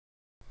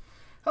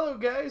Hello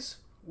guys,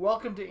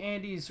 welcome to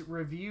Andy's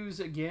Reviews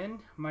again.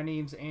 My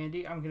name's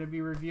Andy. I'm going to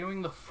be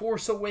reviewing The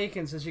Force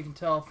Awakens, as you can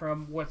tell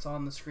from what's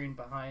on the screen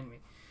behind me.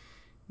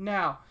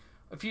 Now,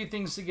 a few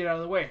things to get out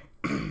of the way.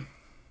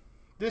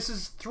 This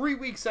is 3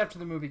 weeks after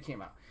the movie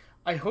came out.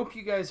 I hope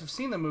you guys have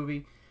seen the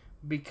movie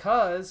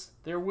because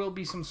there will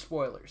be some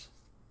spoilers.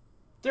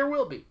 There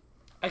will be.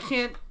 I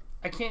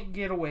can't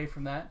get away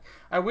from that.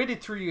 I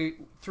waited three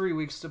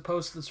weeks to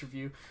post this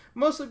review,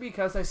 mostly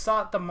because I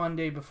saw it the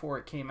Monday before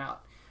it came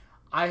out.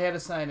 I had to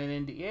sign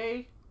an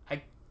NDA,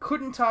 I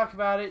couldn't talk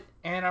about it,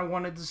 and I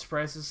wanted the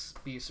surprises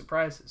be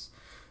surprises.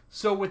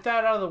 So with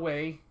that out of the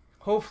way,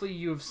 hopefully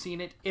you have seen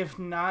it. If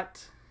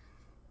not,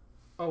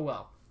 oh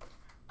well.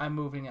 I'm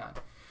moving on.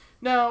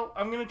 Now,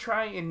 I'm going to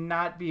try and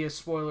not be as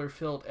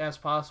spoiler-filled as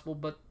possible,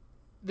 but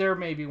there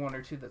may be one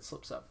or two that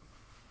slips up.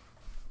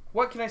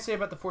 What can I say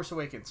about The Force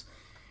Awakens?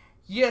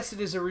 Yes, it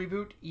is a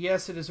reboot.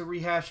 Yes, it is a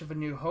rehash of A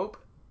New Hope,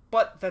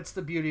 but that's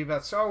the beauty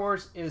about Star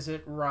Wars, is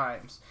it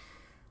rhymes.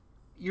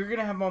 You're going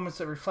to have moments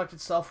that reflect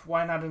itself.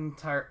 Why not an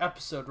entire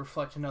episode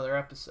reflect another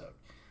episode?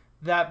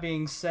 That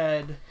being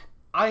said,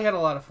 I had a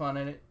lot of fun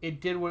in it. It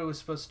did what it was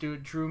supposed to do.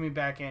 It drew me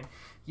back in.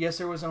 Yes,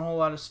 there wasn't a whole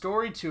lot of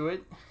story to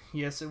it.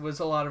 Yes, it was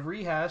a lot of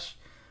rehash.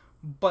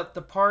 But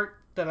the part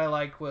that I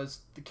liked was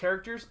the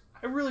characters.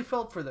 I really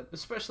felt for them,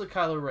 especially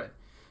Kylo Ren.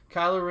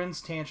 Kylo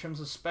Ren's tantrums,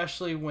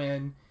 especially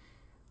when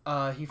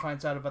he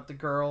finds out about the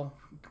girl,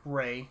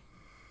 Rey,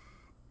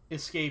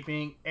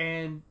 escaping.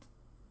 And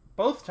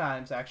both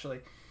times, actually,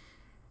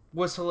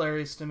 was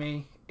hilarious to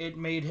me. It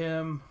made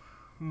him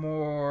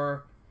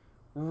more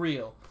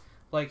real.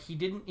 Like,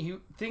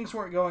 things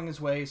weren't going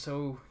his way,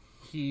 so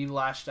he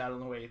lashed out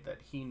in the way that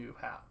he knew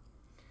how.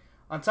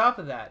 On top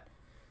of that,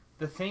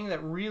 the thing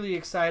that really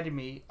excited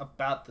me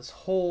about this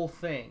whole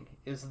thing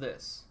is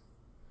this.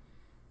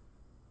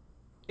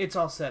 It's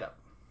all set up.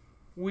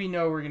 We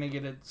know we're going to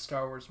get a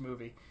Star Wars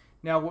movie.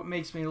 Now, what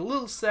makes me a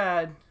little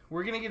sad,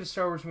 we're going to get a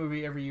Star Wars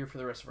movie every year for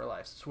the rest of our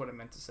lives. That's what I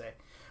meant to say.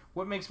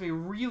 What makes me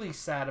really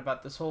sad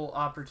about this whole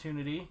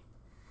opportunity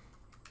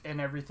and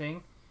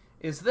everything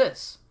is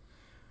this.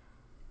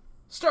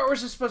 Star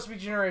Wars is supposed to be a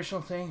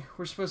generational thing.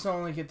 We're supposed to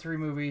only get 3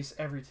 movies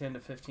every 10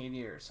 to 15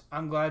 years.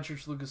 I'm glad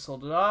George Lucas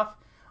sold it off.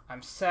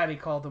 I'm sad he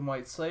called them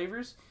white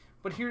slavers.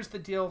 But here's the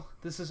deal.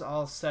 This is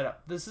all set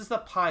up. This is the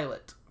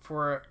pilot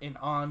for an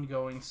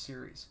ongoing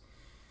series.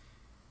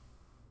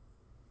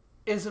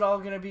 Is it all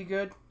going to be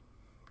good?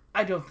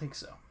 I don't think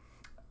so.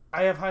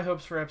 I have high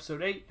hopes for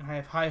Episode 8, and I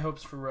have high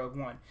hopes for Rogue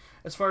One.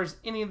 As far as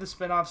any of the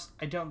spin-offs,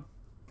 I don't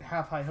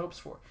have high hopes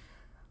for.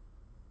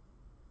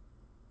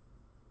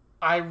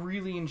 I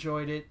really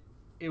enjoyed it.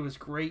 It was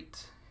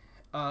great.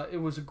 It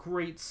was a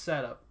great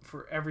setup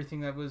for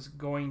everything that was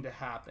going to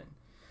happen.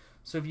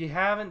 So if you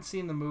haven't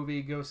seen the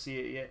movie, go see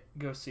it yet.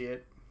 Go see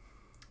it.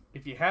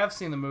 If you have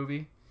seen the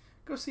movie,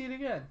 go see it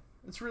again.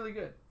 It's really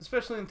good,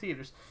 especially in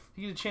theaters. If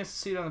you get a chance to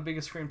see it on the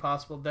biggest screen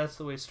possible, that's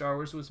the way Star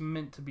Wars was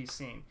meant to be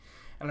seen.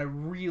 And I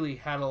really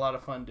had a lot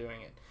of fun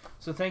doing it.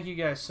 So thank you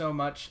guys so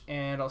much,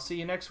 and I'll see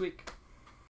you next week.